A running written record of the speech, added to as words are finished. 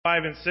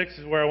5 and 6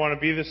 is where I want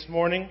to be this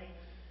morning. It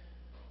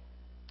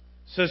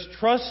says,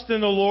 "Trust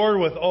in the Lord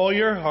with all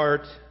your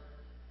heart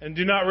and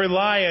do not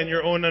rely on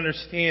your own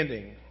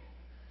understanding.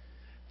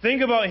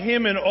 Think about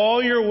Him in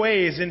all your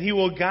ways and He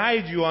will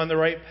guide you on the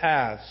right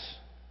paths.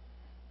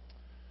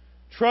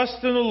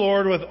 Trust in the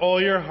Lord with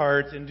all your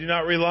heart and do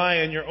not rely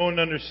on your own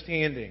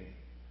understanding.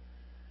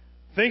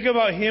 Think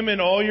about Him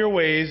in all your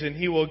ways and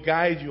He will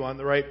guide you on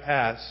the right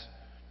paths."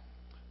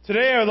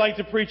 Today I would like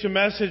to preach a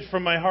message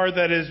from my heart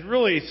that is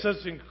really such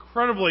an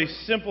incredibly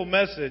simple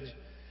message,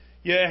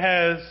 yet it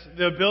has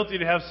the ability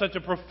to have such a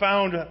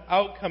profound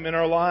outcome in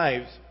our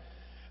lives.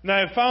 And I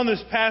have found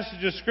this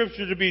passage of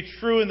Scripture to be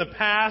true in the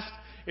past,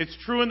 it's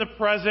true in the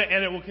present,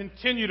 and it will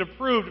continue to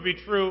prove to be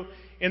true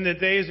in the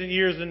days and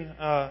years and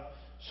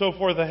so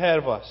forth ahead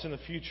of us in the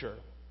future.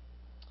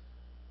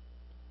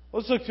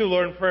 Let's look to the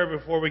Lord in prayer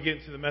before we get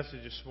into the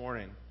message this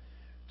morning.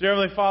 Dear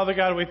Heavenly Father,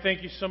 God, we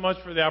thank you so much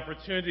for the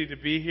opportunity to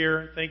be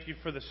here. Thank you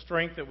for the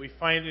strength that we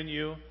find in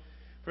you,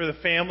 for the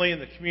family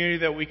and the community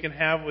that we can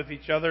have with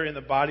each other in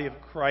the body of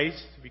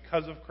Christ,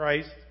 because of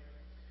Christ.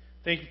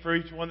 Thank you for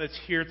each one that's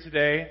here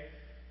today.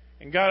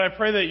 And God, I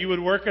pray that you would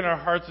work in our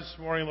hearts this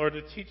morning, Lord,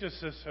 to teach us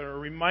this or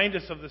remind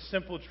us of the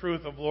simple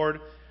truth of, Lord,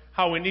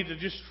 how we need to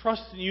just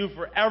trust in you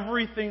for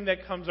everything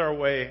that comes our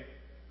way.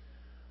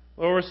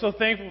 Lord, we're so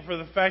thankful for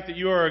the fact that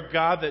you are a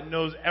God that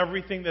knows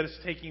everything that is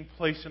taking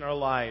place in our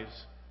lives.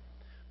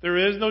 There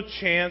is no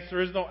chance,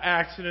 there is no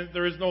accident,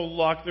 there is no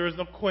luck, there is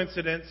no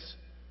coincidence,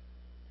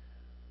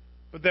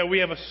 but that we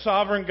have a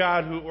sovereign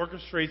God who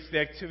orchestrates the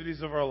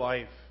activities of our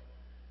life.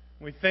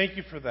 And we thank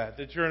you for that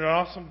you're an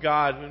awesome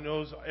God who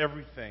knows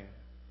everything.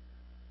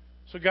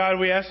 So God,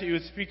 we ask that you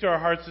would speak to our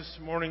hearts this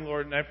morning,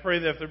 Lord, and I pray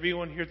that if there be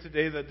one here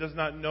today that does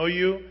not know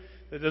you,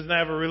 that does not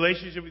have a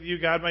relationship with you,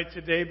 God, might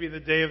today be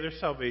the day of their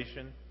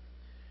salvation.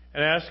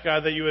 And I ask,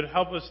 God, that you would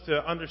help us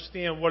to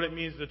understand what it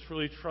means to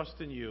truly trust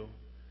in you.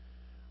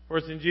 For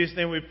it's in Jesus'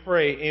 name we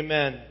pray.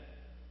 Amen.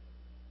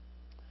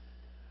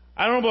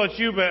 I don't know about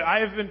you, but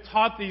I have been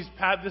taught this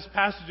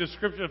passage of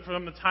Scripture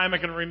from the time I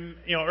can,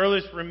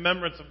 earliest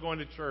remembrance of going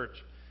to church.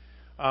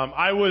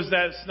 I was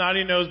that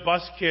snotty-nosed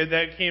bus kid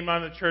that came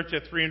on to church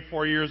at 3 and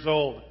 4 years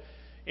old.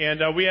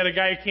 And we had a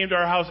guy who came to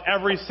our house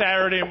every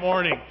Saturday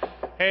morning.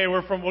 Hey,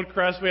 we're from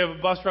Woodcrest. We have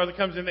a bus route that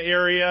comes in the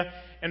area.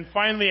 And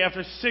finally,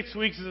 after 6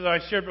 weeks, as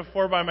I shared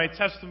before by my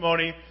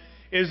testimony,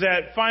 is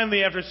that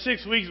finally, after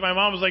 6 weeks, my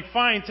mom was like,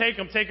 "Fine, take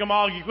them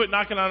all. You quit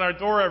knocking on our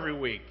door every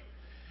week."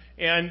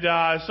 And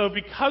so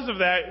because of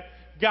that,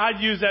 God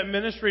used that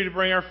ministry to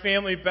bring our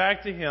family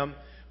back to Him.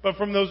 But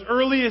from those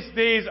earliest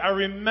days, I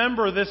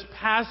remember this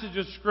passage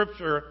of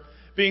Scripture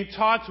being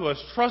taught to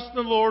us. Trust in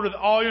the Lord with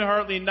all your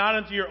heart, lean not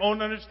unto your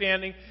own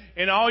understanding.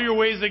 In all your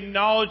ways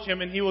acknowledge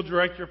Him, and He will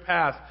direct your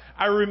path.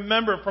 I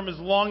remember it from as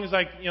young as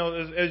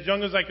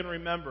I can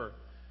remember.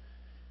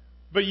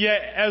 But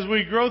yet, as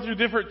we grow through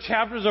different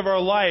chapters of our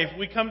life,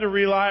 we come to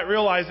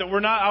realize that we're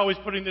not always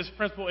putting this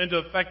principle into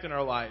effect in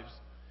our lives.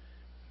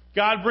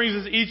 God brings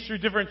us each through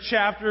different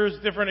chapters,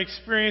 different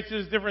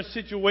experiences, different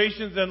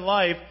situations in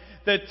life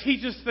that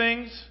teach us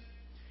things.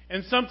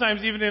 And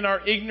sometimes even in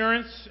our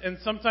ignorance and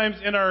sometimes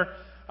in our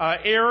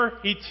error,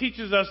 He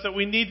teaches us that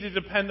we need to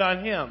depend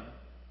on Him.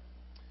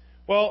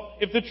 Well,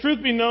 if the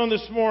truth be known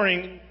this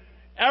morning,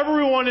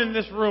 everyone in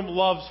this room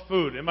loves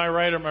food. Am I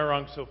right or am I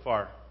wrong so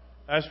far?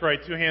 That's right,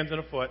 2 hands and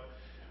a foot.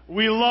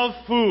 We love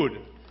food.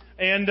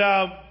 And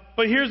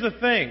but here's the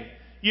thing.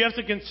 You have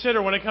to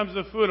consider when it comes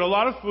to food, a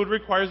lot of food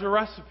requires a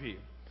recipe.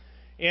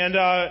 And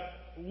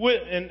with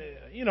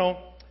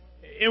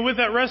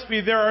that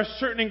recipe, there are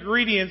certain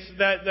ingredients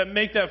that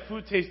make that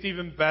food taste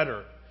even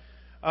better.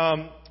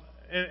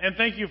 And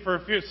thank you for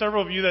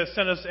several of you that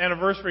sent us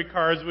anniversary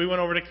cards. We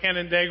went over to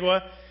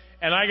Canandaigua,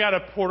 and I got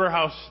a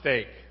porterhouse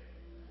steak.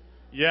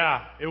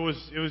 Yeah, it was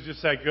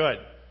just that good.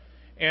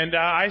 And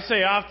I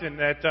say often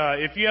that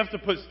if you have to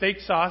put steak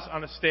sauce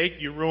on a steak,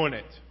 you ruin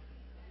it.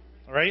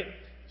 All right?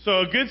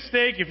 So a good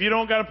steak, if you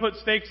don't got to put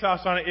steak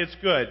sauce on it, it's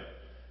good.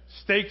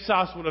 Steak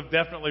sauce would have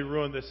definitely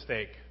ruined this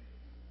steak.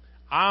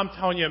 I'm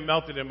telling you, it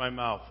melted in my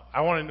mouth.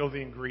 I want to know the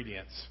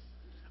ingredients.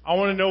 I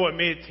want to know what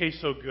made it taste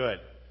so good.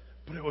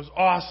 But it was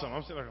awesome.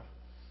 I'm sitting there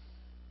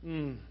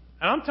going,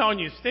 And I'm telling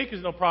you, steak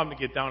is no problem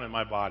to get down in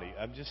my body.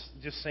 I'm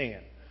just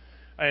saying.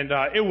 And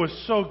it was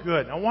so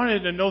good. I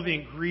wanted to know the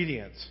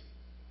ingredients.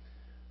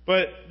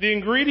 But the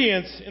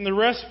ingredients in the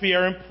recipe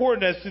are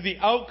important as to the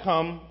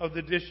outcome of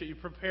the dish that you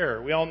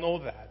prepare. We all know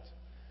that.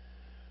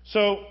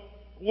 So,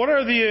 what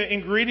are the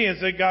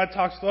ingredients that God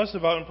talks to us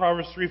about in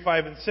Proverbs 3,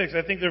 5, and 6?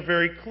 I think they're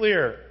very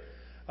clear.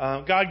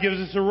 God gives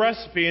us a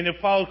recipe, and if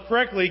followed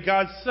correctly,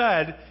 God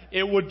said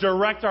it would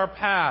direct our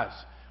paths.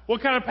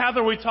 What kind of path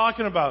are we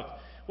talking about?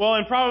 Well,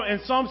 in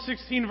Psalm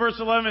 16, verse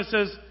 11, it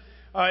says,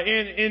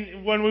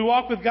 when we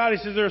walk with God, He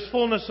says there's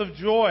fullness of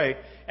joy.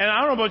 And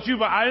I don't know about you,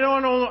 but I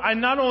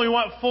not only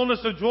want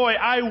fullness of joy,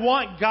 I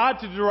want God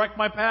to direct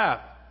my path.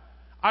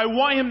 I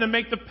want Him to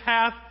make the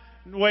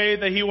pathway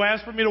that He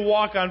has for me to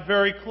walk on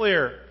very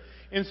clear.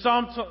 In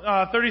Psalm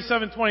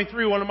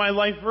 37:23, one of my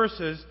life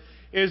verses,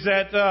 is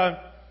that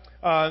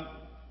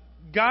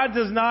God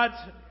does not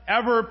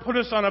ever put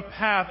us on a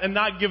path and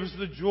not give us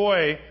the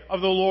joy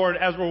of the Lord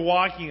as we're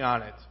walking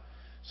on it.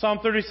 Psalm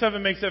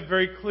 37 makes that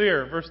very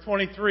clear. Verse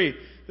 23,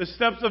 the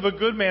steps of a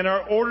good man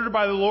are ordered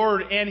by the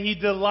Lord, and he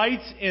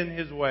delights in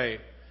his way.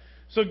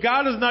 So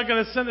God is not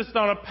going to send us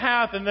down a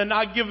path and then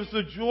not give us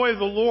the joy of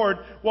the Lord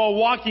while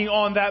walking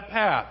on that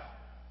path.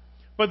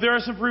 But there are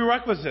some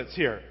prerequisites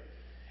here.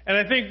 And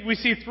I think we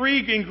see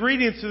three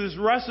ingredients to this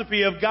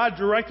recipe of God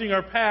directing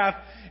our path.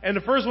 And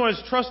the first one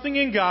is trusting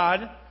in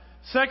God.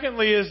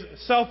 Secondly is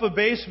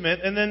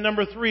self-abasement. And then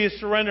number 3 is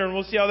surrender. And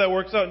we'll see how that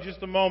works out in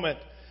just a moment.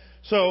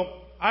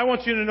 So I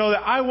want you to know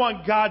that I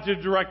want God to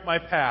direct my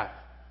path.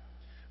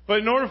 But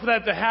in order for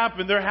that to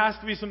happen, there has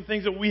to be some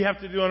things that we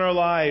have to do in our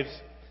lives.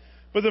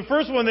 But the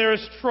first one there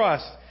is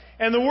trust.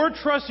 And the word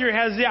trust here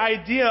has the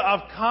idea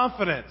of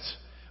confidence.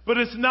 But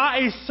it's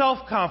not a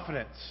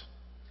self-confidence.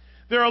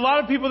 There are a lot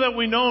of people that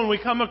we know and we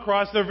come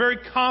across. They're very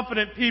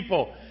confident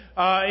people.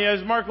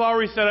 As Mark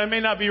Lowry said, I may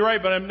not be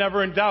right, but I'm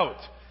never in doubt.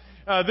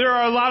 There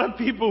are a lot of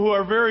people who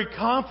are very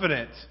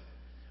confident,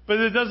 but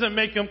it doesn't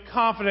make them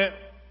confident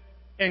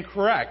and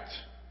correct.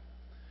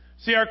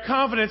 See, our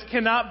confidence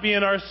cannot be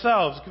in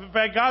ourselves. In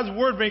fact, God's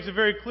Word makes it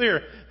very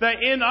clear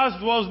that in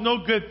us dwells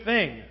no good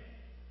thing.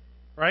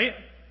 Right?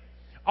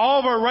 All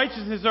of our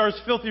righteousness are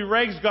as filthy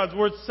rags, God's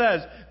Word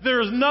says.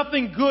 There is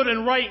nothing good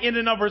and right in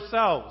and of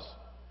ourselves.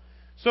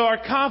 So our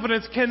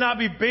confidence cannot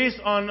be based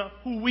on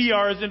who we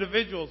are as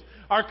individuals.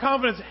 Our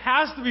confidence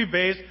has to be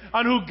based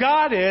on who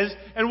God is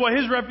and what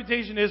His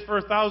reputation is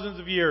for thousands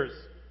of years.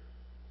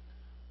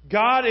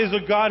 God is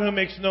a God who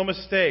makes no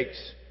mistakes.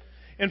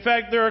 In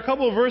fact, there are a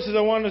couple of verses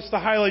I want us to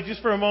highlight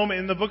just for a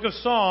moment in the book of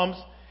Psalms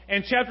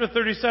and chapter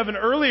 37,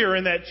 earlier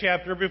in that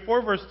chapter,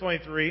 before verse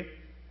 23.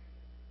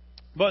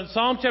 But in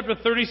Psalm chapter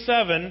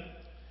 37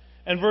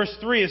 and verse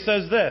 3, it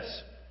says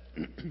this.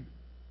 It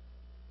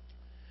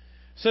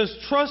says,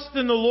 trust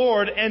in the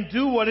Lord and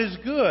do what is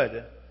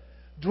good.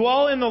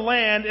 Dwell in the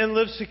land and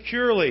live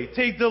securely.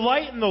 Take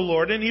delight in the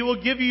Lord and He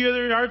will give you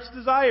your heart's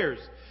desires.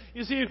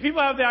 You see,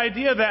 people have the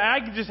idea that I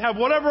can just have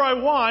whatever I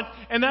want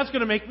and that's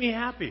going to make me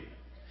happy.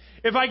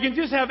 If I can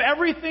just have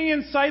everything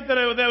in sight that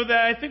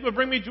I think would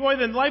bring me joy,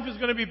 then life is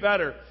going to be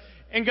better.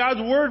 And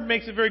God's Word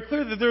makes it very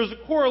clear that there's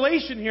a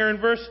correlation here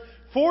in verse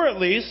 4 at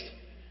least.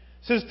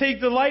 It says, take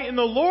delight in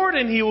the Lord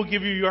and He will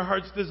give you your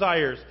heart's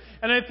desires.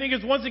 And I think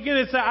it's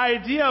the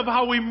idea of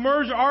how we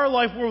merge our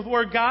life with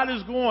where God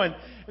is going.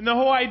 And the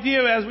whole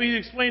idea, as we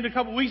explained a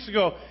couple weeks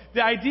ago,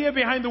 the idea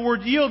behind the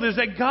word yield is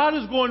that God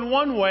is going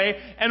one way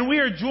and we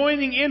are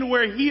joining in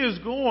where He is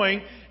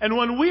going. And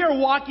when we are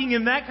walking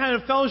in that kind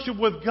of fellowship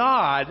with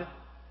God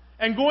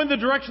and going the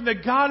direction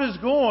that God is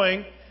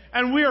going,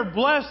 and we are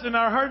blessed and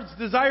our heart's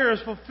desire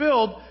is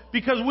fulfilled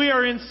because we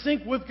are in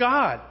sync with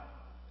God.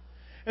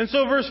 And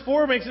so verse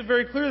 4 makes it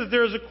very clear that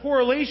there is a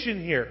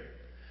correlation here.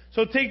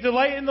 So take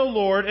delight in the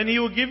Lord, and He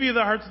will give you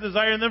the heart's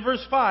desire. And then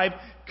verse 5,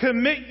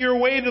 commit your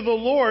way to the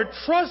Lord,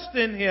 trust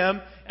in Him,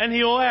 and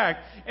He will act.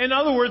 In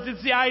other words,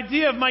 it's the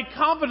idea of my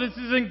confidence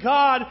is in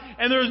God,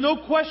 and there is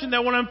no question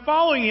that when I'm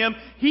following Him,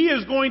 He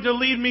is going to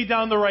lead me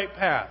down the right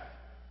path.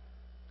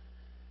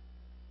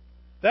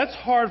 That's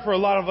hard for a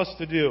lot of us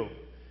to do,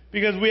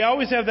 because we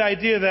always have the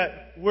idea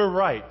that we're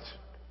right.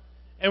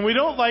 And we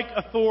don't like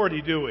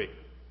authority, do we?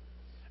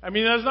 I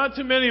mean, there's not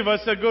too many of us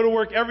that go to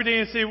work every day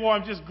and say, well,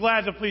 I'm just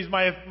glad to please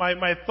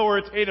my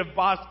authoritative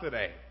boss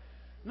today.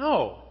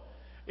 No.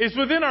 It's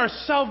within our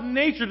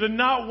self-nature to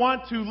not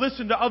want to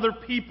listen to other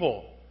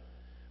people.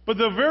 But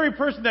the very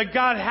person that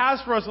God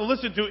has for us to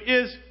listen to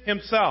is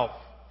Himself.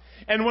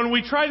 And when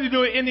we try to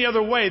do it any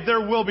other way,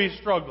 there will be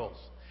struggles.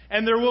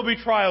 And there will be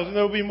trials, and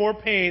there will be more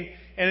pain,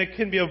 and it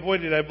can be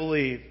avoided, I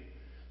believe.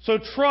 So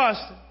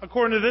trust,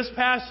 according to this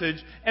passage,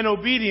 and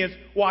obedience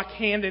walk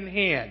hand in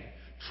hand.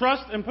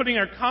 Trust and putting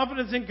our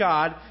confidence in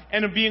God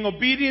and in being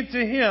obedient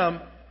to Him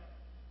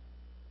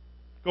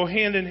go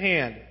hand in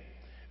hand.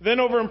 Then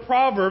over in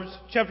Proverbs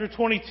chapter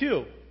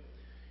 22,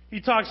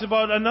 he talks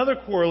about another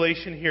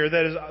correlation here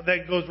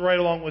that goes right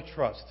along with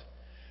trust.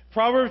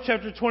 Proverbs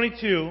chapter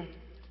 22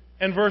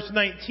 and verse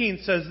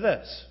 19 says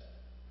this,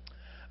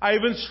 I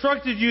have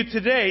instructed you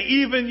today,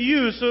 even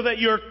you, so that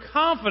your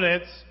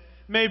confidence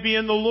may be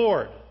in the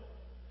Lord.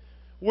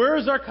 Where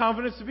is our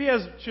confidence to be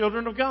as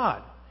children of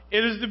God?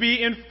 It is to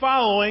be in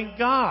following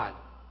God.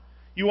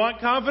 You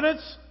want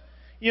confidence?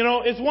 You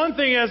know, it's one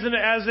thing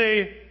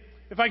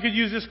if I could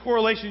use this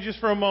correlation just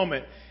for a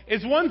moment.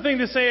 It's one thing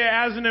to say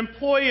as an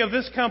employee of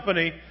this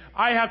company,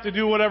 I have to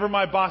do whatever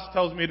my boss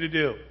tells me to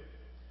do.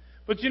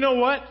 But you know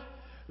what?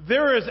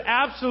 There is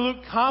absolute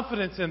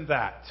confidence in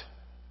that.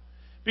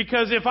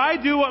 Because if I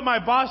do what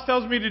my boss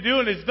tells me to do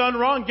and it's done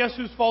wrong, guess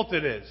whose fault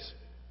it is?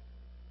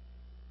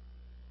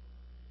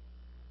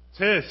 It's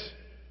His.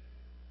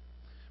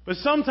 But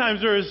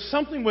sometimes there is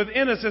something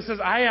within us that says,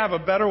 I have a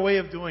better way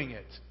of doing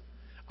it.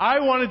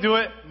 I want to do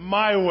it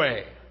my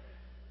way.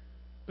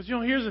 But you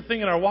know, here's the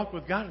thing in our walk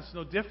with God, it's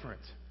no different.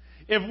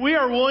 If we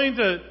are willing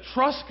to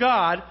trust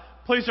God,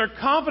 place our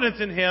confidence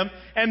in Him,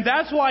 and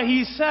that's why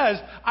He says,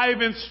 I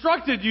have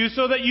instructed you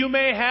so that you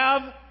may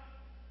have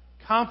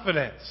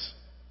confidence.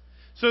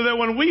 So that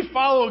when we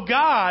follow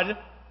God,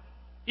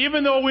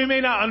 even though we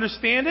may not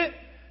understand it,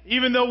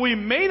 even though we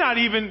may not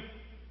even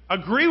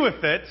agree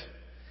with it,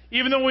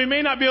 even though we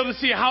may not be able to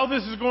see how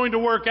this is going to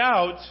work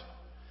out,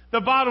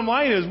 the bottom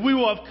line is we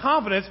will have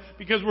confidence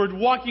because we're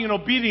walking in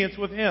obedience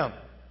with Him.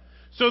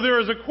 So there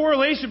is a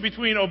correlation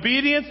between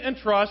obedience and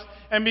trust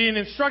and being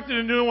instructed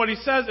in doing what He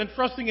says and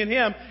trusting in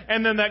Him,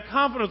 and then that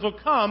confidence will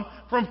come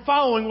from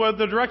following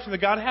the direction that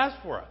God has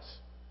for us.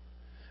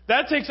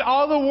 That takes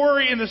all the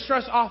worry and the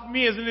stress off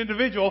me as an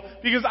individual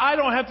because I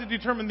don't have to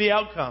determine the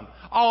outcome.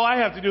 All I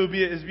have to do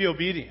is be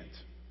obedient.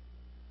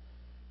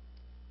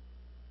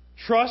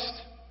 Trust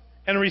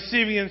and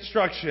receiving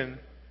instruction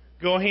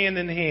go hand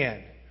in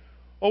hand.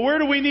 Well, where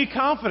do we need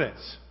confidence?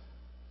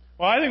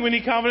 Well, I think we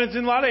need confidence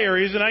in a lot of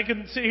areas, and I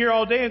can sit here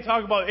all day and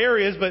talk about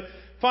areas, but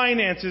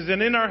finances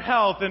and in our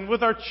health and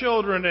with our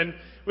children and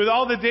with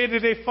all the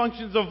day-to-day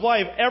functions of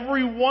life,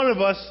 every one of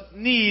us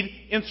need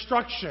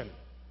instruction.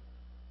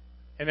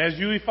 And as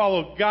we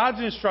follow God's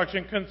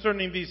instruction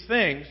concerning these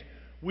things,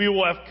 we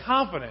will have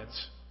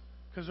confidence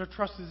because our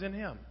trust is in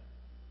Him.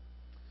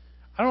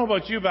 I don't know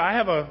about you, but I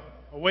have a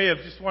way of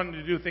just wanting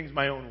to do things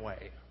my own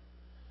way.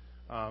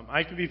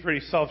 I can be pretty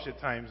selfish at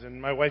times,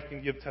 and my wife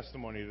can give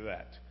testimony to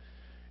that.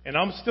 And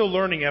I'm still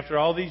learning after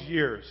all these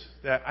years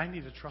that I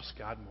need to trust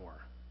God more.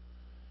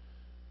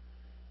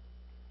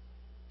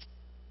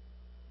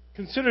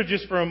 Consider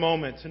just for a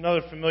moment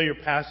another familiar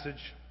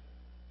passage.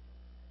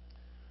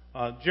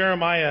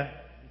 Jeremiah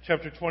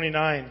chapter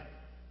 29.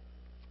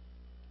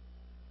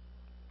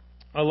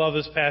 I love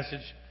this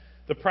passage.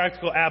 The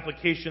practical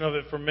application of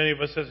it for many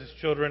of us as His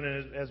children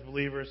and as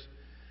believers.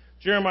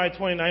 Jeremiah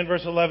 29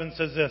 verse 11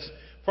 says this,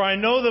 "For I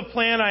know the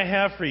plan I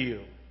have for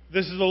you."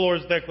 This is the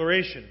Lord's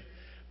declaration.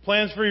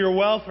 "Plans for your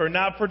welfare,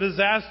 not for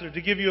disaster,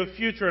 to give you a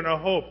future and a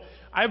hope."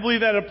 I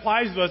believe that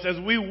applies to us as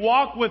we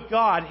walk with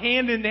God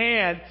hand in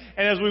hand,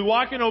 and as we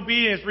walk in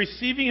obedience,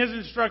 receiving His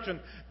instruction,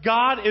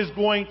 God is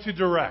going to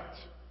direct.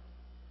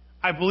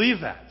 I believe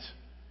that.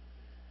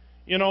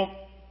 You know,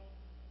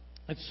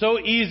 it's so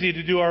easy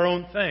to do our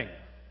own thing.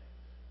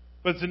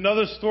 But it's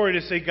another story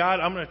to say, God,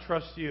 I'm going to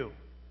trust you.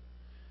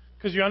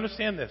 Because you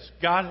understand this,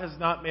 God has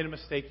not made a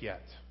mistake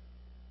yet. Do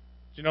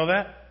you know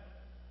that?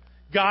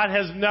 God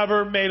has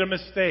never made a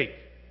mistake.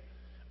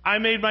 I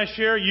made my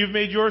share, you've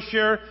made your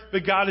share,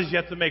 but God is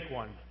yet to make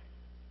one.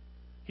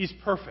 He's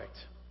perfect.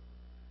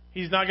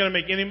 He's not going to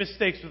make any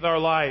mistakes with our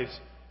lives.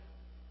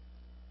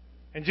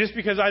 And just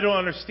because I don't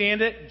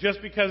understand it,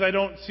 just because I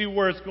don't see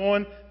where it's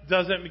going,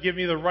 doesn't give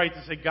me the right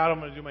to say, God, I'm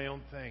going to do my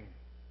own thing.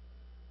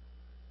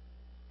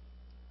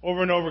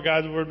 Over and over,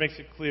 God's Word makes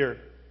it clear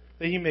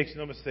that He makes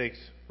no mistakes.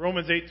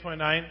 Romans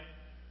 8:28.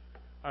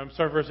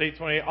 Verse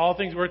 8:28. All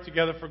things work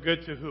together for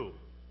good to who?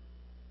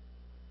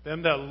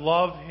 Them that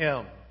love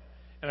Him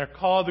and are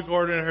called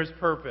according to His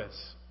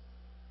purpose.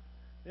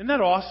 Isn't that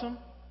awesome?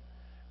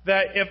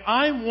 That if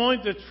I'm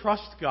willing to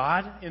trust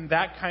God in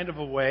that kind of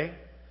a way,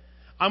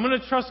 I'm going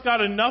to trust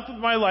God enough with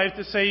my life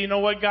to say, you know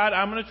what, God,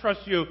 I'm going to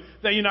trust you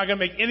that you're not going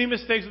to make any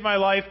mistakes in my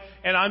life,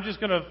 and I'm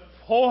just going to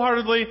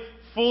wholeheartedly,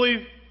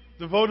 fully,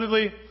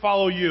 devotedly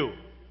follow you.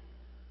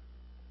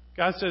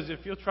 God says,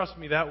 if you'll trust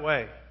me that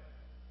way,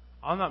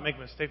 I'll not make a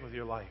mistake with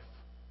your life.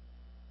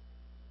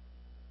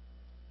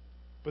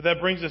 But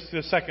that brings us to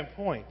the second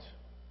point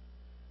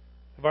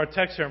of our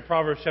text here in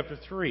Proverbs chapter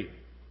 3.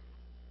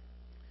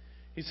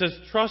 He says,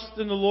 trust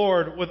in the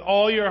Lord with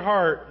all your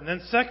heart. And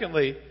then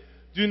secondly,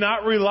 do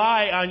not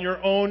rely on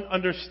your own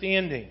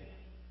understanding.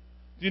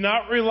 Do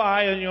not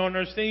rely on your own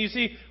understanding. You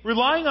see,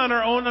 relying on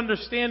our own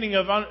understanding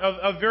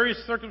of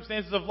various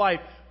circumstances of life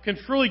can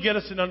truly get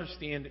us in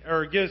understanding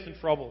or get us in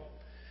trouble.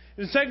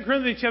 In 2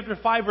 Corinthians chapter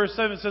 5 verse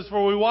 7 it says,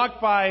 "For we walk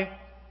by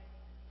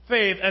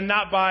faith and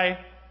not by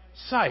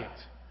sight."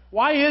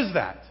 Why is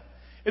that?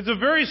 It's a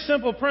very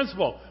simple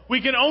principle.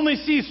 We can only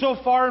see so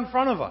far in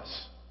front of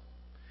us.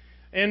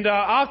 And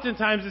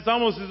oftentimes it's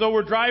almost as though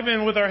we're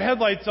driving with our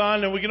headlights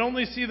on and we can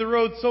only see the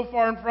road so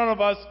far in front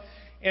of us,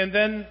 and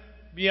then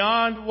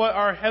beyond what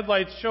our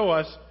headlights show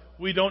us,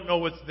 we don't know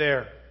what's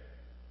there.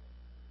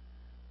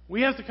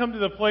 We have to come to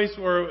the place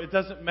where it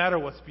doesn't matter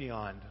what's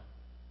beyond,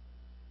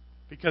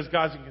 because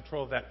God's in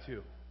control of that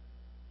too.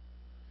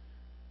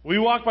 We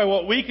walk by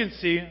what we can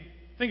see.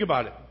 Think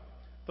about it.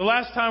 The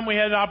last time we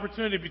had an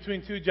opportunity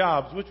between two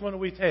jobs, which one do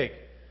we take?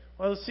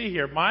 Well, let's see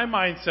here. My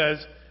mind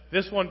says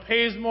this one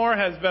pays more,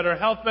 has better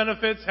health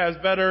benefits, has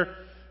better,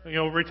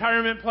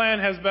 retirement plan,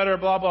 has better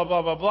blah, blah,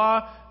 blah, blah,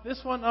 blah.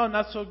 This one, oh,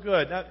 not so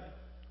good.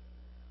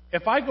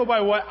 If I go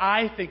by what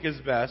I think is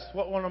best,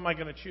 what one am I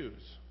going to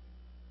choose?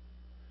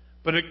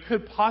 But it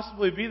could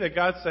possibly be that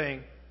God's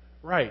saying,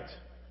 right,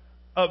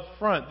 up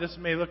front, this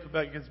may look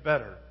like it's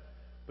better.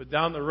 But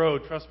down the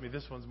road, trust me,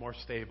 this one's more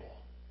stable.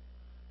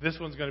 This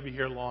one's going to be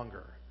here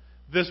longer.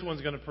 This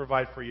one's going to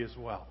provide for you as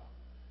well.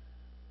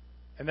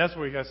 And that's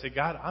where you got to say,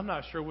 God, I'm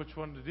not sure which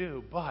one to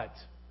do, but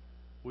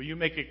will you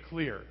make it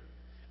clear?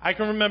 I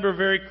can remember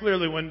very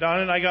clearly when Don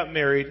and I got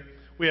married,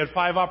 we had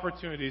 5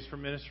 opportunities for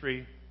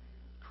ministry,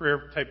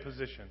 career-type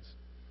positions.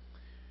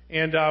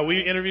 And we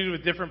interviewed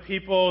with different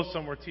people.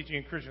 Some were teaching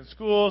in Christian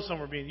schools. Some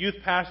were being youth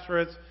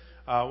pastorates.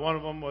 One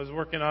of them was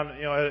working on,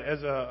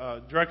 as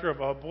a director of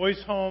a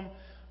boys' home.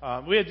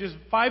 We had just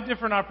 5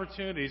 different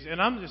opportunities.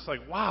 And I'm just like,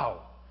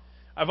 wow.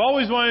 I've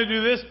always wanted to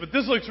do this, but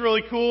this looks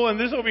really cool. And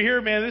this over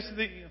here, man, this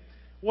is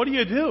what do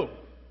you do?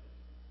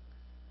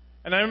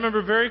 And I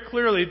remember very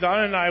clearly,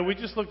 Donna and I, we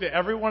just looked at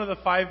every one of the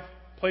 5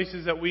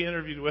 places that we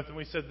interviewed with, and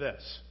we said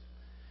this.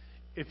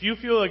 If you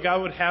feel that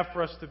God would have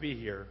for us to be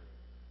here,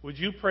 would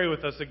you pray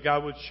with us that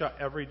God would shut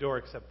every door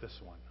except this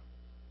one?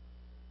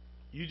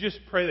 You just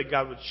pray that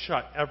God would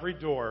shut every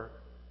door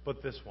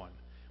but this one.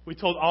 We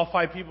told all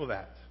 5 people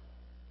that.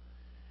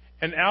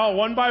 And now,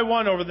 one by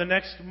one, over the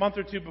next month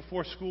or 2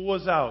 before school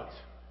was out,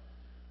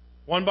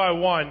 one by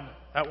one,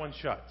 that one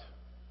shut.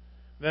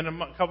 Then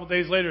a couple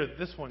days later,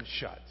 this one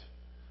shut.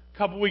 A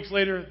couple weeks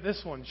later, this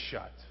one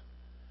shut.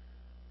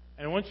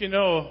 And once you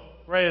know,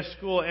 right as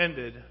school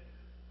ended,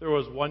 there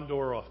was one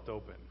door left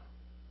open.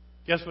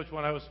 Guess which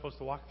one I was supposed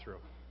to walk through?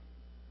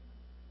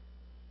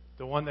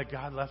 The one that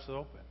God left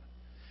open.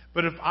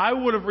 But if I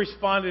would have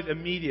responded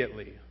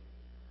immediately,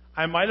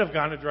 I might have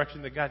gone a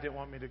direction that God didn't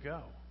want me to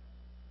go.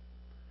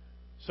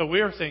 So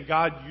we are saying,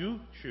 God, you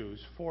choose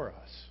for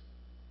us.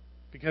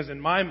 Because in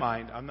my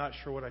mind, I'm not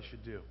sure what I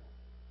should do.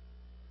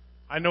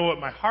 I know what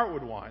my heart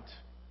would want.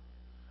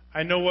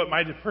 I know what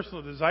my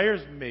personal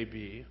desires may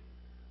be,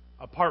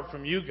 apart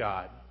from you,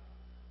 God.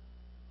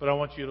 But I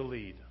want you to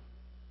lead.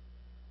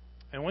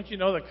 And once you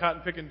know the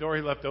cotton-picking door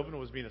he left open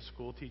was being a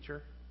school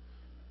teacher,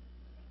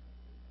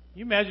 can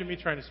you imagine me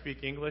trying to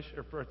speak English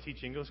or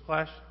teach English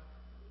class?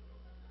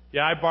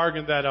 Yeah, I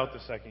bargained that out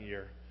the second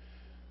year.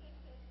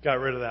 Got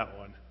rid of that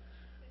one.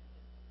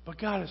 But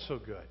God is so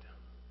good.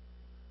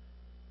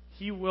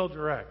 He will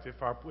direct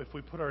if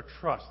we put our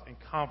trust and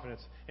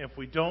confidence and if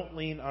we don't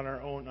lean on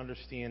our own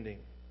understanding.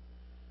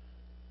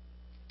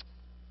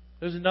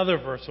 There's another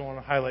verse I want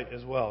to highlight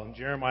as well in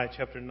Jeremiah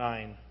chapter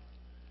 9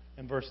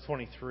 and verse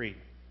 23.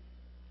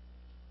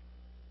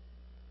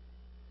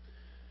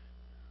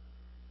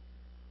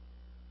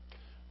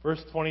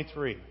 Verse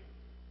 23.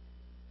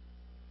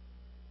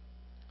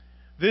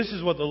 This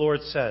is what the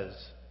Lord says.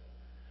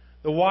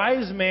 The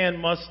wise man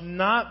must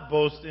not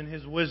boast in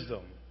his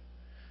wisdom.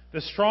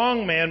 The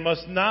strong man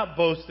must not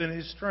boast in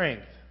his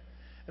strength.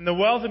 And the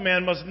wealthy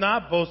man must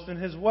not boast in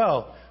his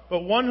wealth.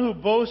 But one who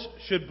boasts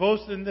should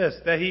boast in this,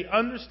 that he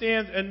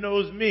understands and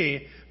knows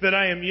me, that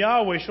I am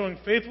Yahweh, showing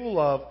faithful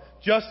love,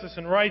 justice,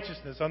 and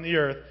righteousness on the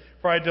earth.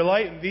 For I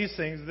delight in these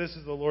things. This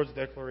is the Lord's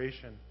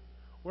declaration.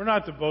 We're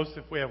not to boast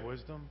if we have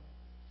wisdom.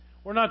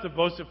 We're not to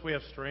boast if we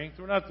have strength.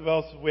 We're not to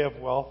boast if we have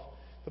wealth.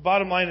 The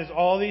bottom line is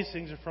all these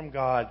things are from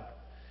God.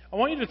 I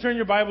want you to turn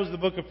your Bibles to the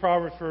book of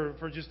Proverbs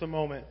for just a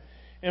moment.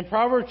 In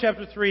Proverbs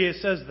chapter 3, it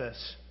says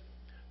this.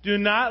 Do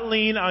not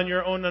lean on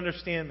your own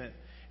understanding.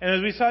 And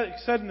as we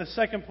said in the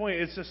second point,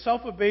 it's a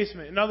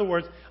self-abasement. In other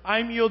words,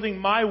 I'm yielding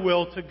my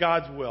will to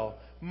God's will,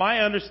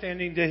 my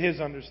understanding to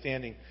His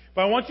understanding.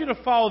 But I want you to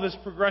follow this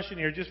progression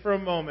here just for a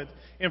moment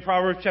in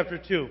Proverbs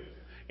chapter 2.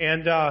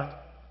 And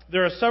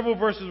there are several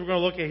verses we're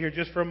going to look at here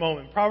just for a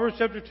moment. Proverbs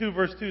chapter 2,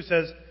 verse 2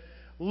 says,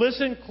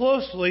 listen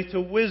closely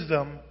to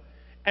wisdom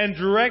and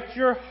direct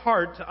your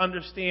heart to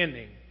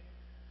understanding.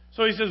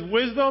 So he says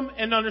wisdom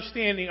and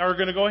understanding are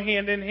going to go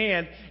hand in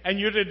hand, and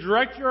you're to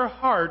direct your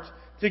heart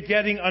to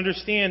getting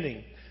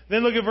understanding.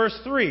 Then look at verse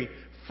 3.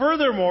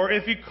 Furthermore,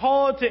 if you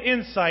call it to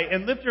insight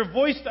and lift your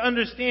voice to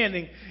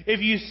understanding,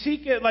 if you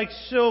seek it like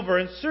silver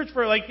and search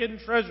for it like hidden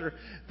treasure,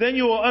 then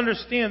you will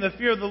understand the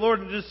fear of the Lord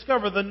and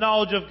discover the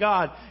knowledge of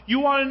God. You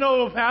want to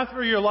know the path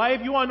for your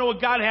life? You want to know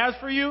what God has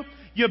for you?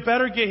 You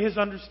better get His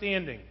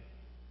understanding.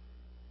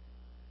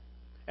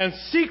 And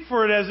seek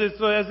for it as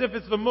if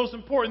it's the most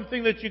important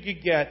thing that you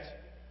could get.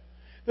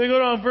 Then go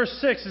down to verse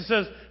 6. It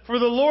says, for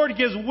the Lord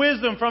gives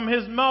wisdom. From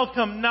His mouth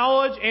come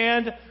knowledge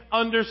and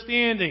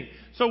understanding.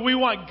 So we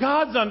want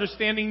God's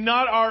understanding,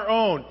 not our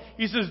own.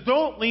 He says,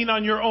 don't lean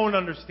on your own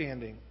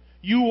understanding.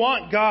 You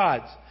want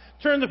God's.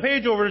 Turn the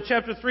page over to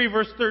chapter 3,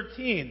 verse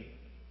 13.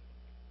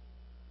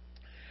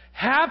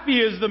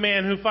 Happy is the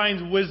man who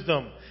finds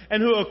wisdom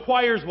and who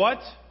acquires what?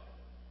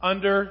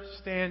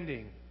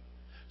 Understanding.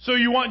 So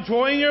you want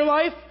joy in your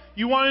life?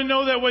 You want to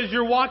know that as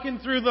you're walking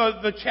through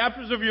the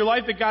chapters of your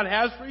life that God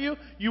has for you?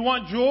 You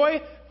want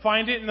joy?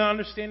 Find it in the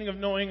understanding of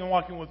knowing and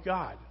walking with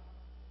God.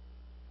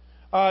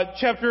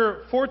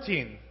 Chapter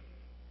 14.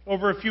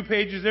 Over a few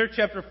pages there.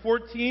 Chapter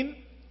 14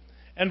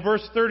 and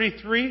verse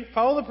 33.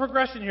 Follow the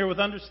progression here with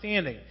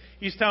understanding.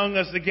 He's telling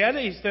us to get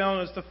it. He's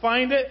telling us to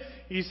find it.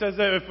 He says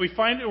that if we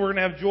find it, we're going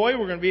to have joy.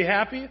 We're going to be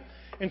happy.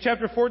 In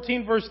chapter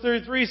 14, verse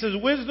 33, he says,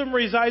 wisdom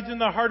resides in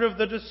the heart of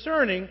the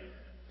discerning.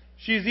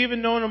 She is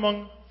even known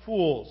among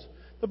fools.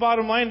 The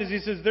bottom line is, he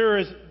says, there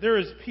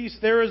is peace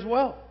there as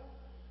well.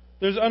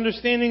 There's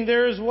understanding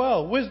there as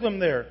well. Wisdom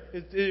there.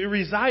 It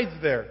resides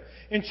there.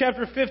 In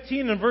chapter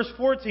 15 and verse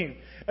 14,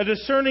 a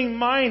discerning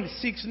mind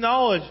seeks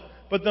knowledge,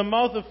 but the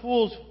mouth of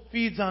fools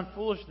feeds on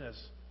foolishness.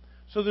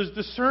 So there's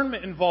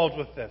discernment involved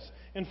with this,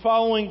 in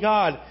following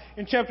God.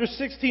 In chapter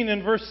 16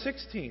 and verse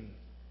 16,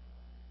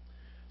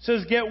 It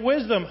says, get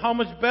wisdom. How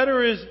much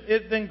better is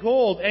it than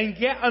gold? And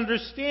get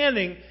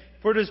understanding,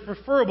 for it is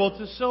preferable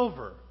to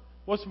silver.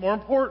 What's more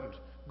important,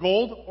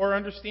 gold or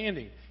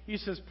understanding? He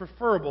says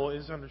preferable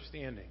is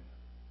understanding.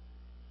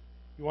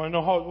 You want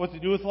to know what to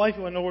do with life?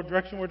 You want to know what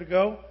direction we're to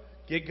go?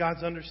 Get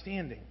God's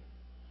understanding.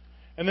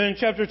 And then in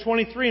chapter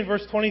 23 and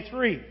verse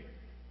 23,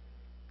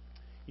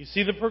 you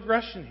see the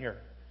progression here.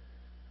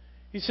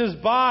 He says,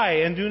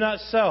 buy and do not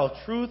sell.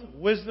 Truth,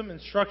 wisdom,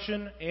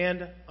 instruction,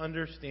 and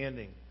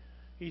understanding.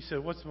 He said,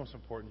 what's the most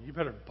important? You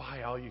better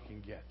buy all you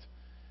can get.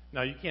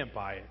 Now, you can't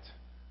buy it.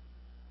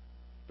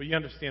 But you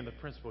understand the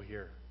principle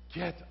here.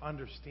 Get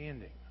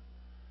understanding.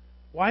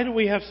 Why do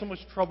we have so much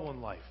trouble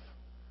in life?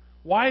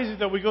 Why is it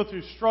that we go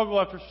through struggle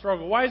after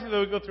struggle? Why is it that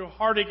we go through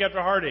heartache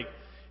after heartache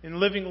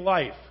in living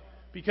life?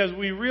 Because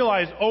we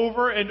realize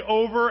over and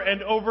over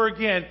and over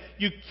again,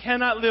 you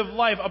cannot live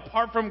life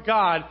apart from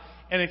God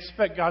and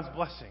expect God's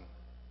blessing.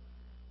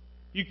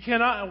 You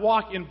cannot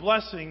walk in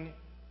blessing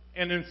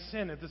and in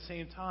sin at the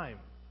same time.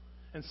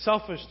 And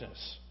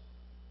selfishness.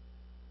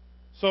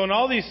 So in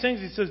all these things,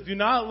 he says, do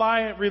not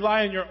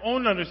rely on your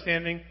own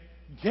understanding.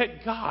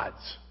 Get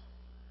God's.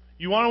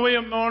 You want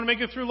to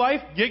make it through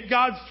life? Get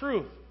God's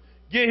truth.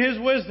 Get His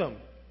wisdom.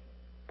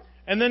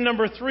 And then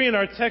number 3 in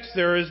our text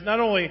there is not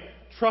only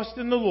trust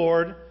in the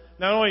Lord,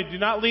 not only do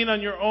not lean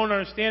on your own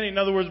understanding, in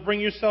other words,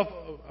 bring yourself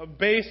a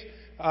base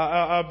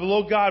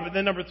below God, but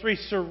then number 3,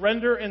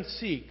 surrender and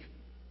seek.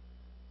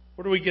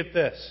 Where do we get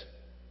this?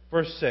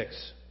 Verse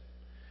 6.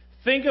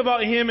 Think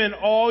about Him in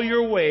all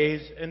your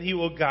ways, and He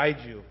will guide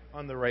you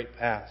on the right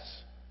paths.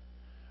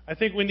 I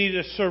think we need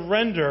to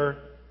surrender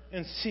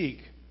and seek.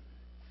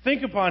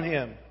 Think upon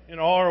Him in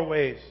all our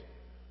ways.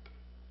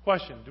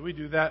 Question, do we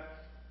do that?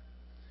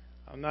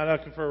 I'm not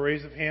looking for a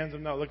raise of hands.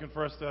 I'm not looking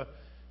for us to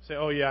say,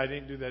 oh yeah, I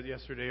didn't do that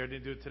yesterday or I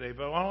didn't do it today.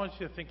 But I want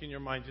you to think in your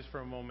mind just for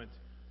a moment.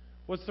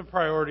 What's the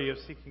priority of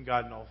seeking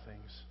God in all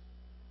things?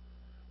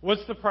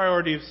 What's the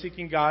priority of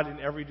seeking God in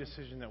every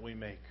decision that we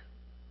make?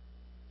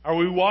 Are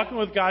we walking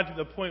with God to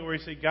the point where we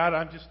say, God,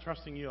 I'm just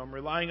trusting you. I'm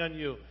relying on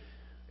you.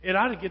 It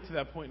ought to get to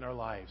that point in our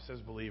lives as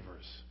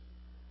believers.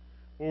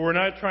 Where we're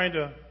not trying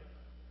to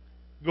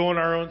go in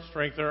our own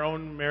strength, our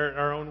own merit,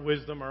 our own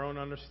wisdom, our own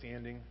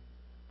understanding.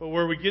 But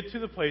where we get to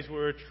the place where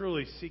we're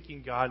truly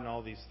seeking God in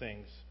all these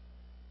things.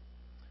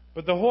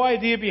 But the whole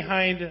idea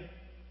behind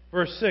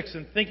verse 6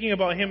 and thinking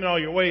about Him in all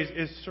your ways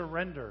is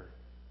surrender.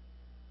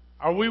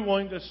 Are we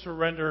willing to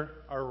surrender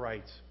our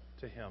rights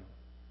to Him?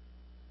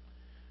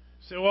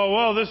 Say,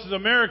 well, this is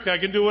America. I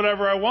can do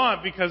whatever I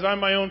want because I'm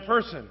my own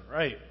person.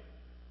 Right.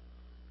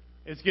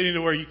 It's getting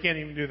to where you can't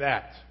even do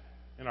that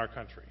in our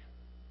country.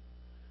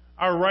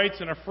 Our rights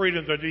and our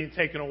freedoms are being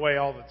taken away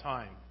all the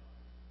time.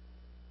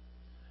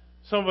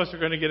 Some of us are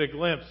going to get a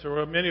glimpse,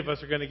 or many of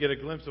us are going to get a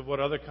glimpse of what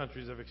other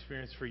countries have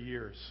experienced for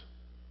years.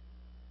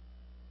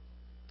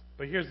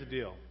 But here's the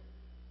deal.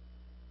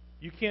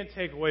 You can't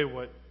take away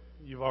what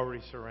you've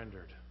already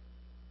surrendered.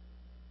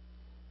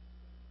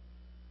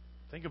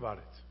 Think about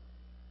it.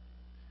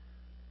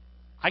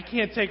 I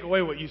can't take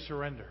away what you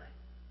surrender.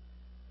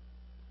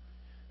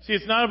 See,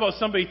 it's not about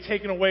somebody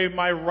taking away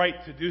my right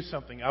to do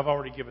something. I've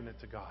already given it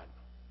to God.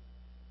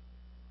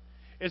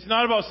 It's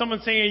not about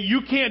someone saying,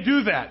 you can't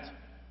do that.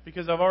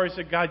 Because I've already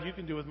said, God, you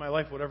can do with my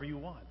life whatever you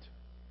want.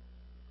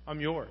 I'm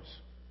yours.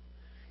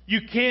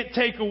 You can't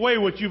take away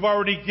what you've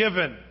already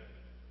given.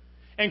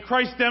 And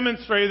Christ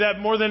demonstrated that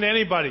more than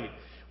anybody.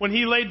 When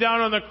He laid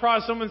down on the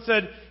cross, someone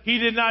said,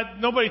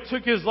 nobody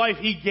took His life,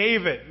 He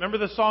gave it. Remember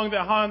the song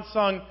that Hans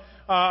sung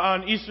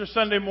on Easter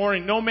Sunday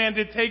morning? No man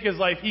did take His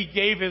life, He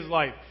gave His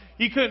life.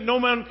 No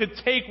man could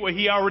take what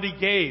He already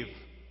gave.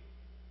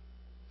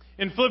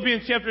 In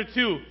Philippians chapter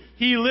 2,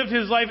 He lived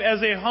His life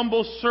as a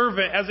humble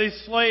servant, as a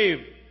slave.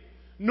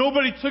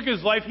 Nobody took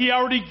His life, He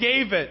already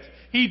gave it.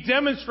 He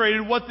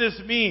demonstrated what this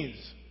means.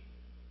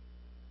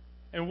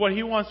 And what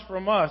He wants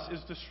from us is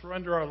to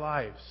surrender our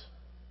lives.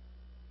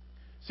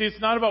 See,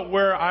 it's not about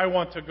where I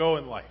want to go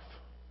in life.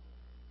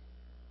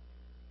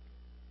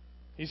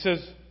 He says,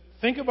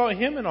 think about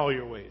Him in all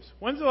your ways.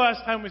 When's the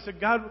last time we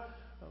said, God,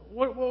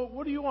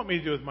 what do you want me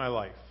to do with my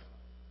life?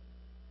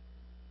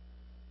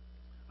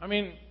 I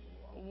mean,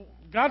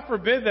 God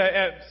forbid that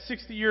at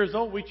 60 years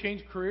old we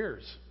change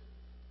careers.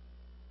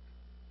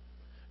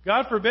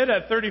 God forbid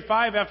at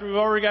 35, after we've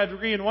already got a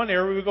degree in one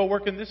area, we would go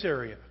work in this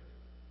area.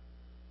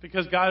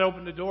 Because God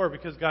opened the door,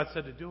 because God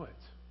said to do it.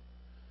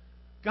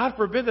 God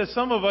forbid that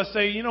some of us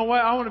say, you know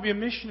what, I want to be a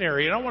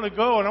missionary, and I want to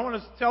go, and I want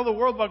to tell the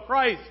world about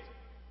Christ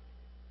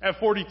at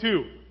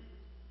 42.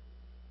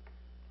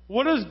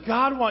 What does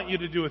God want you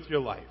to do with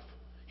your life?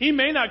 He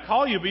may not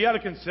call you, but you ought to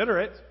consider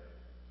it.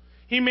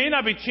 He may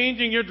not be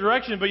changing your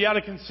direction, but you ought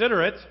to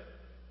consider it.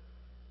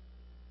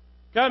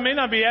 God may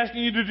not be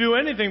asking you to do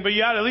anything, but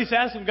you ought to at least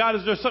ask Him, God,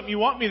 is there something you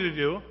want me to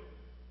do?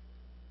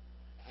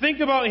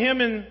 Think about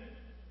Him in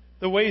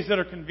the ways that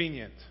are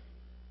convenient.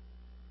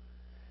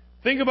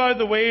 Think about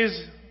the ways,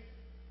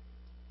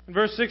 in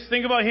verse 6,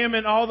 think about Him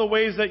in all the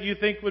ways that you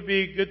think would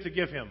be good to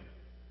give Him.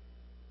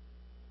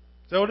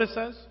 Is that what it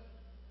says?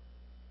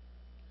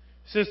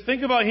 It says,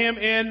 think about Him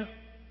in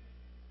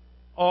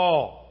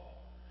All.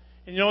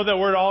 And you know what that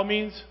word all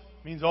means?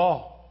 It means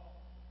all.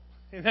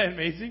 Isn't that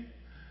amazing?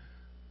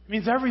 It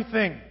means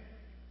everything.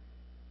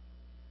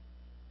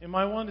 Am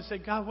I willing to say,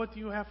 God, what do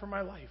you have for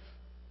my life?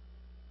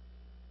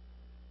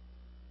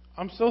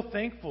 I'm so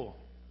thankful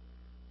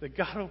that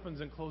God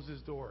opens and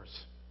closes doors.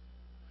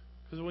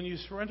 Because when you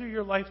surrender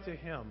your life to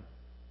Him,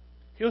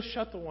 He'll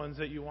shut the ones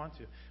that you want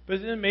to. But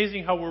isn't it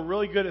amazing how we're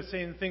really good at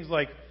saying things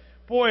like,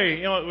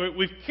 boy,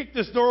 we've kicked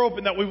this door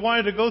open that we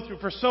wanted to go through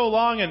for so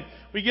long, and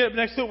we get up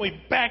next to it, and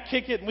we back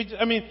kick it,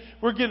 and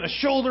we're getting a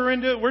shoulder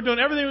into it. We're doing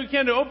everything we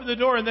can to open the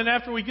door, and then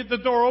after we get the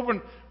door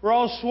open, we're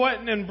all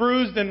sweating and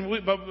bruised,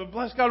 but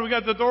bless God, we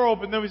got the door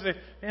open. Then we say,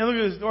 man, look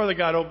at this door that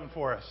God opened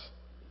for us.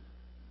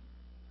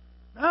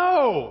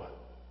 No!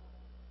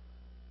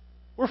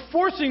 We're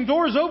forcing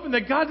doors open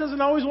that God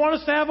doesn't always want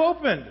us to have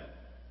opened.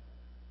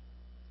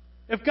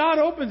 If God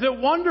opens it,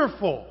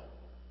 wonderful.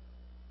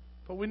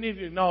 But we need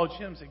to acknowledge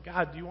Him and say,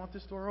 God, do you want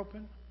this door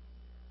open?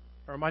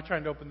 Or am I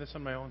trying to open this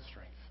on my own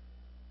strength?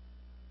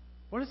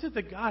 What is it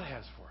that God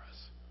has for us?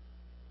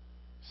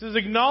 It says,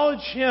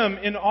 acknowledge Him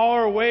in all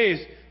our ways.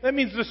 That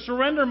means to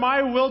surrender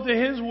my will to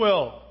His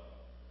will.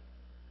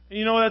 And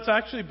you know that's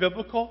actually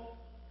biblical?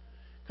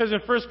 Because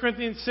in 1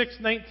 Corinthians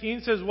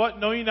 6:19 says, what?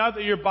 Know ye not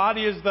that your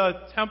body is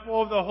the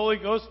temple of the Holy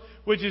Ghost,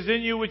 which is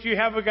in you, which you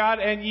have of God,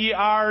 and ye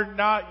are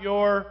not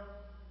your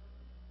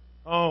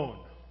own.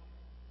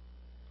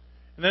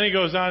 And then he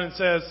goes on and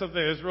says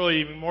something that's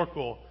really even more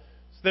cool.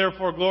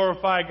 Therefore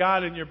glorify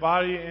God in your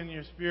body and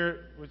your spirit,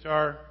 which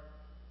are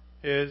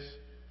His.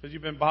 Because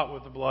you've been bought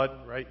with the blood,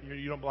 right?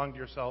 You don't belong to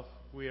yourself.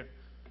 We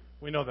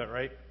know that,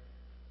 right?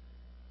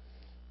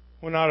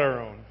 We're not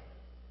our own.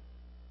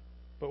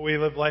 But we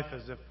live life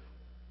as if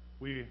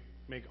we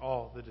make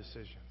all the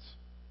decisions.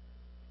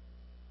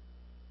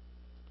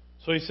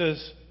 So he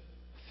says,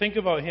 think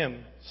about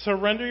Him.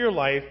 Surrender your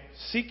life.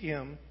 Seek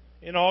Him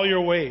in all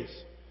your ways.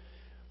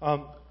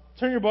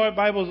 Turn your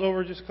Bibles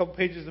over just a couple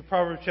pages to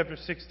Proverbs chapter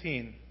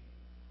 16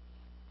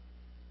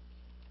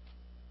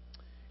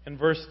 and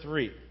verse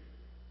 3.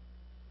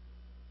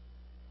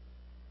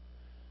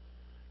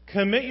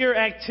 Commit your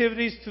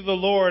activities to the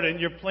Lord and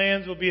your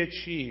plans will be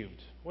achieved.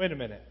 Wait a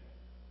minute.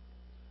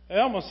 It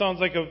almost sounds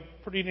like a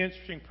pretty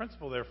interesting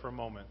principle there for a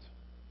moment.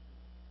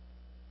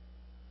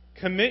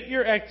 Commit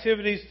your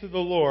activities to the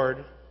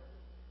Lord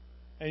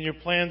and your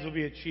plans will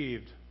be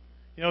achieved.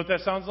 You know what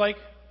that sounds like?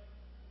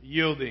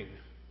 Yielding.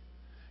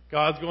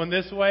 God's going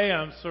this way,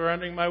 I'm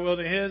surrendering my will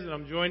to His, and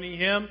I'm joining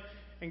Him.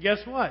 And guess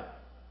what?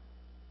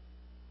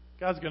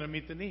 God's going to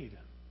meet the need.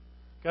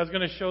 God's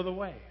going to show the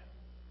way.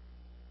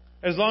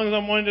 As long as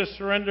I'm willing to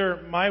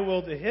surrender my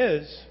will to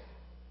His,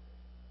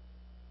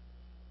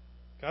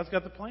 God's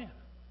got the plan.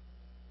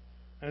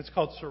 And it's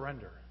called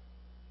surrender.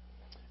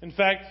 In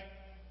fact,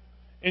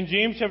 in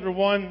James chapter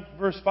 1,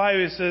 verse 5,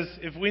 it says,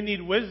 if we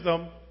need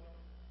wisdom,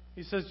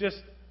 he says,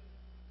 just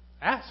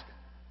ask.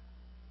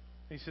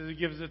 He says He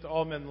gives it to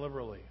all men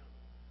liberally.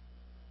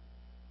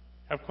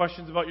 Have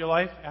questions about your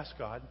life? Ask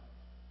God.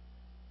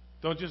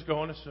 Don't just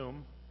go and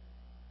assume.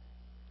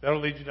 That'll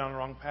lead you down the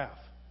wrong path.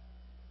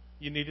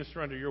 You need to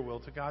surrender your will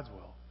to God's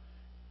will.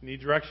 You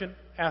need direction?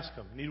 Ask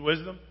Him. Need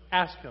wisdom?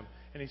 Ask Him.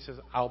 And He says,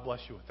 I'll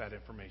bless you with that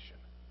information.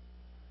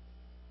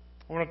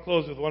 I want to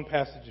close with one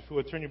passage. If you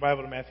would turn your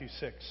Bible to Matthew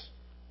 6.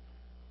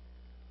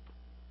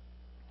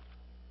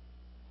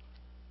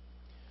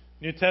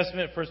 New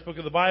Testament, first book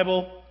of the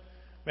Bible,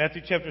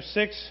 Matthew chapter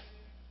 6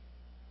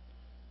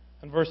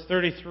 and verse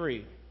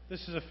 33.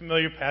 This is a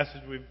familiar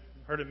passage. We've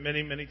heard it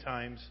many, many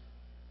times.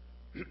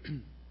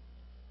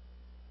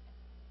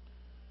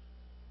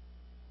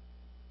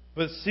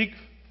 But seek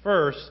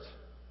first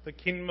the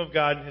kingdom of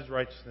God and His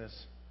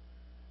righteousness,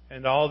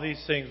 and all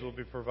these things will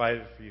be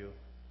provided for you.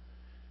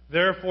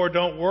 Therefore,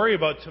 don't worry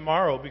about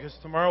tomorrow, because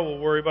tomorrow will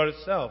worry about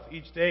itself.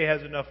 Each day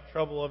has enough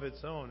trouble of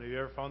its own. Have you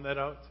ever found that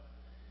out?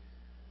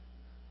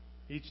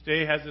 Each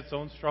day has its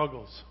own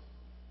struggles.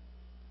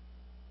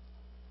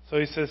 So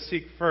he says,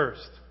 seek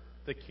first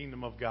the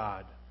kingdom of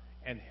God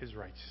and His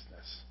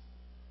righteousness.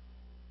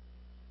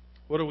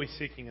 What are we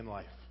seeking in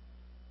life?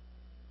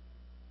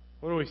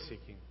 What are we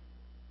seeking?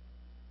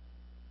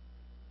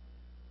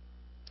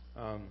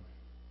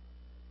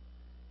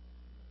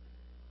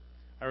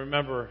 I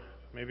remember,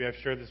 maybe I've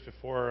shared this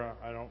before,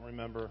 I don't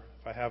remember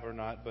if I have or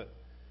not, but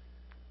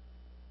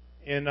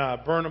in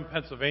Burnham,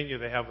 Pennsylvania,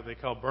 they have what they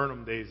call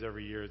Burnham Days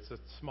every year. It's a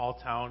small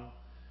town.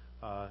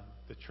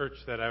 The church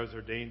that I was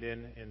ordained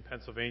in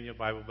Pennsylvania,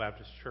 Bible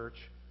Baptist Church.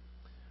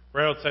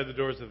 Right outside the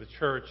doors of the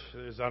church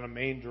is on a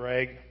main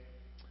drag,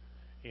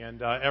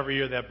 and every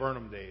year they have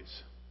Burnham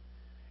Days.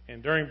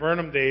 And during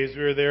Burnham Days,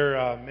 we were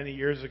there many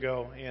years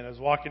ago, and I was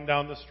walking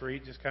down the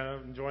street, just kind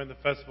of enjoying the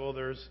festival.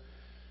 There's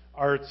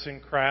arts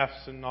and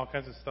crafts and all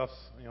kinds of stuff,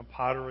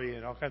 pottery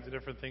and all kinds of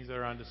different things that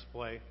are on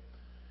display.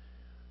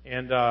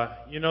 And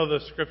you know the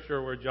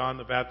scripture where John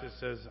the Baptist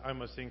says, I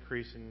must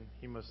decrease and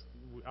He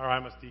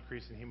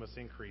must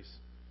increase.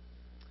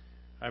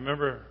 I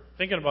remember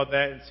thinking about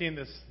that and seeing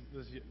this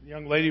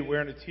young lady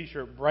wearing a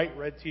t-shirt, bright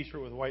red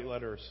t-shirt with white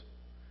letters.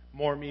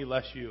 More me,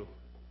 less you.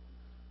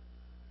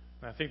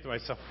 And I think to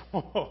myself,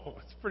 whoa,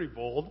 it's pretty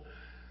bold.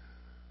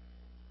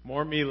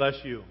 More me, less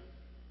you.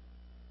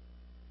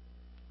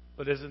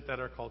 But isn't that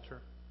our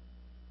culture?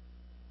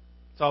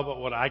 It's all about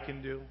what I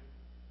can do,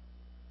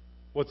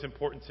 what's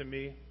important to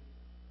me.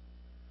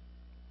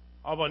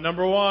 All about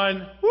number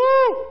one.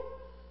 Woo!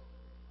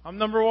 I'm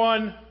number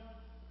one.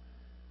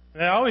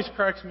 And it always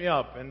cracks me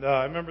up. And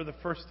I remember the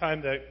first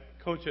time that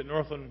coach at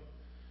Northland,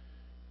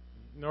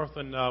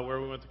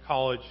 where we went to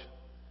college,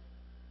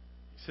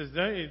 he says,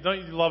 don't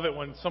you love it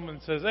when someone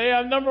says, hey,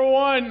 I'm number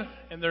one,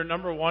 and they're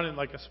number one in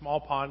like a small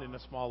pond in a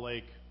small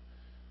lake.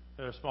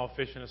 They're a small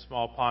fish in a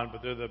small pond,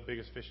 but they're the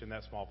biggest fish in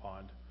that small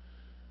pond.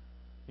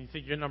 And you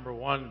think you're number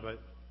one,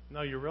 but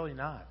no, you're really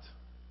not.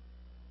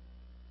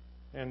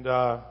 And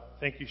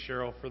thank you,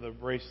 Cheryl, for the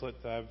bracelet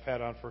that I've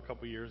had on for a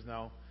couple years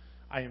now.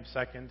 I am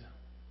second.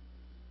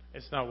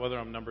 It's not whether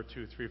I'm number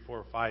 2, 3, 4,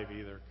 or 5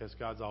 either, because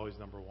God's always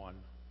number one.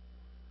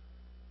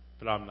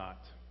 But I'm not.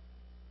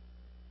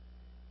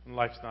 And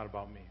life's not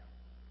about me.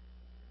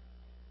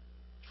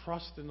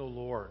 Trust in the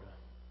Lord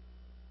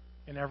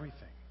in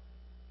everything.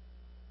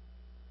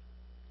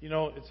 You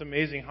know, it's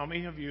amazing. How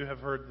many of you have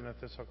heard, and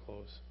this will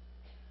close,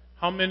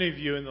 how many of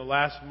you in the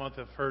last month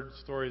have heard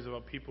stories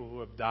about people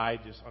who have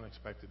died just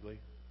unexpectedly?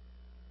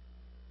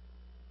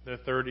 Their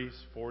 30s,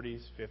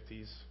 40s,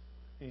 50s.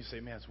 And you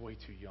say, man, it's way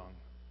too young.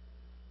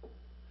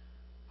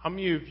 How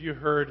many of you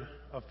heard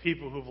of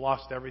people who've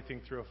lost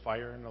everything through a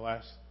fire in the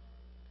last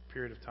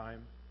period of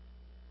time?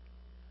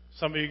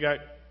 Somebody got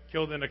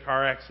killed in a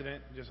car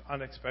accident just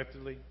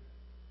unexpectedly.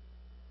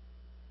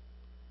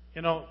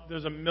 You know,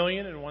 there's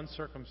 1,000,001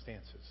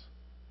 circumstances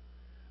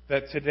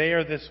that today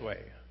are this way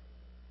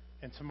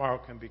and tomorrow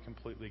can be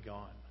completely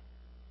gone.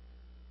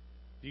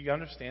 Do you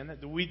understand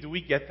that? Do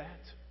we get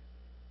that?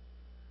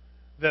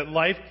 That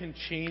life can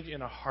change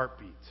in a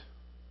heartbeat.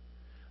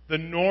 The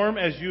norm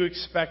as you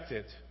expect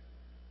it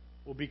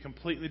will be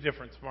completely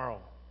different tomorrow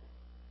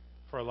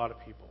for a lot of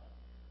people.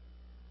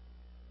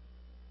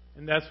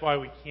 And that's why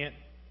we can't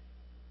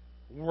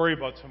worry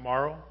about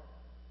tomorrow,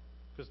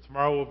 because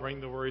tomorrow will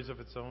bring the worries of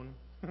its own.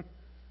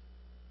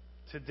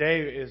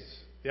 Today is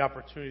the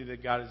opportunity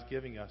that God is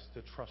giving us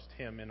to trust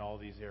Him in all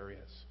these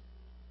areas.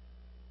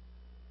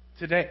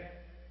 Today.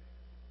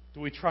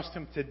 Do we trust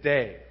Him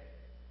today?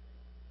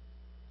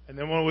 And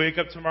then when we wake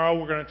up tomorrow,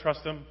 we're going to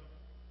trust Him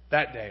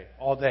that day,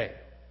 all day.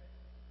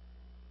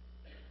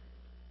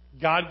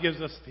 God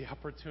gives us the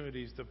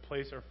opportunities to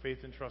place our faith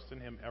and trust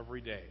in Him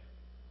every day.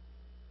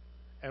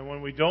 And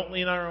when we don't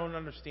lean on our own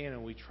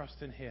understanding, we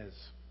trust in His.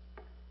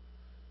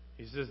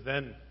 He says,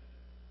 then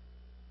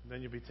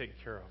you'll be taken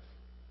care of.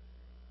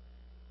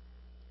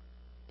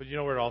 But you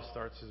know where it all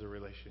starts is a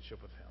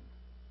relationship with Him.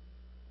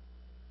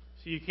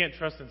 See, you can't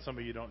trust in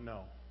somebody you don't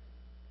know.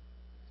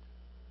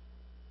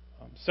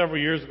 Several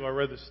years ago, I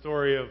read the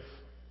story of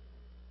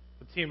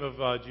a team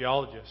of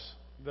geologists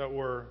that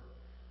were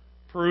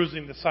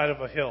perusing the side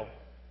of a hill.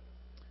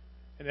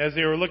 And as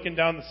they were looking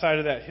down the side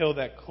of that hill,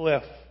 that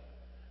cliff,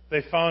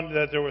 they found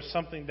that there was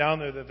something down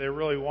there that they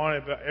really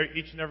wanted, but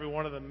each and every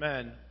one of the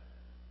men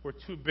were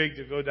too big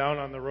to go down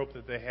on the rope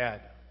that they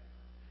had.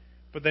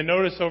 But they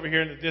noticed over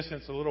here in the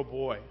distance a little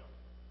boy.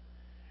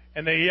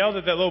 And they yelled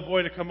at that little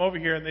boy to come over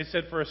here, and they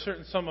said, for a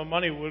certain sum of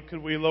money,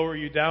 could we lower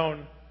you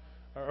down,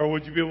 or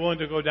would you be willing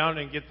to go down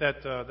and get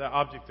that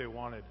object they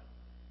wanted?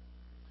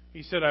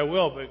 He said, I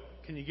will, but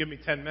can you give me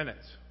 10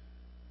 minutes?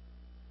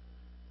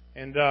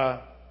 And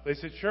they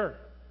said, sure.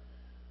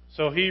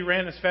 So he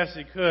ran as fast as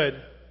he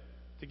could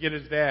to get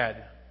his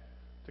dad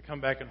to come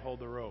back and hold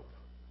the rope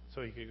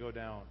so he could go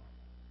down.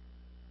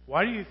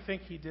 Why do you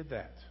think he did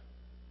that?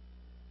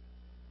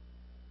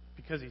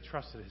 Because he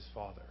trusted his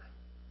father.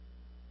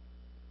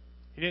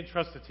 He didn't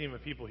trust a team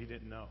of people he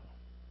didn't know.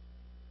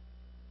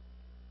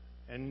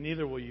 And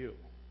neither will you.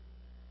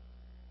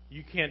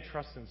 You can't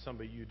trust in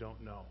somebody you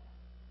don't know.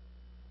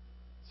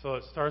 So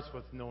it starts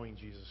with knowing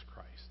Jesus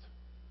Christ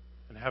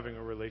and having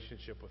a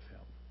relationship with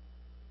Him.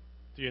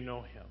 Do you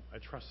know Him? I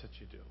trust that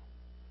you do.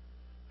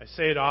 I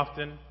say it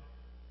often.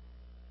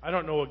 I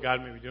don't know what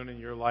God may be doing in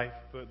your life,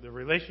 but the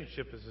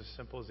relationship is as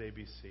simple as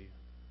ABC.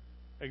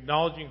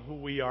 Acknowledging who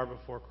we are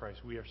before Christ.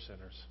 We are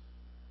sinners.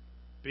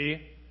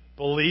 B,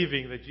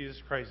 believing that Jesus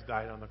Christ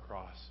died on the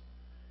cross.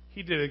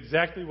 He did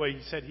exactly what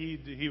He said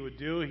He would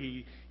do.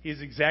 He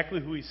is exactly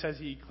who He says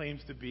He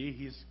claims to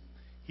be.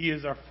 He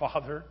is our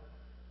Father.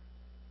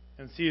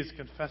 And C is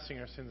confessing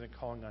our sins and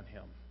calling on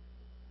Him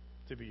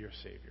to be your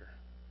Savior.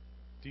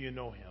 Do you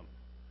know Him?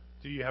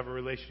 Do you have a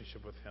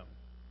relationship with Him?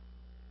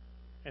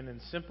 And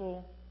in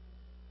simple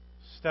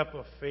step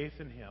of faith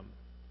in Him,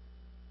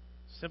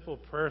 simple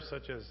prayer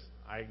such as,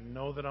 I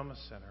know that I'm a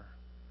sinner.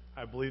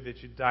 I believe that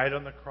you died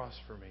on the cross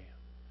for me.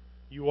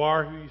 You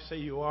are who you say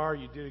you are.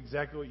 You did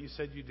exactly what you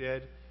said you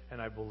did, and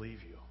I believe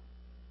you.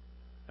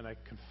 And I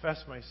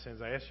confess my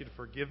sins. I ask you to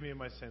forgive me of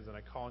my sins, and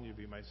I call on you to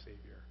be my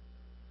Savior.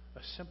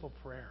 A simple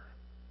prayer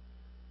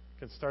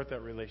can start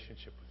that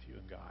relationship with you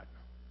and God.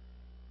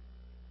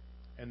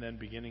 And then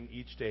beginning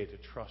each day to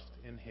trust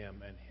in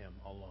Him and Him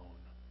alone.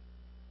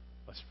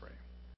 Let's pray.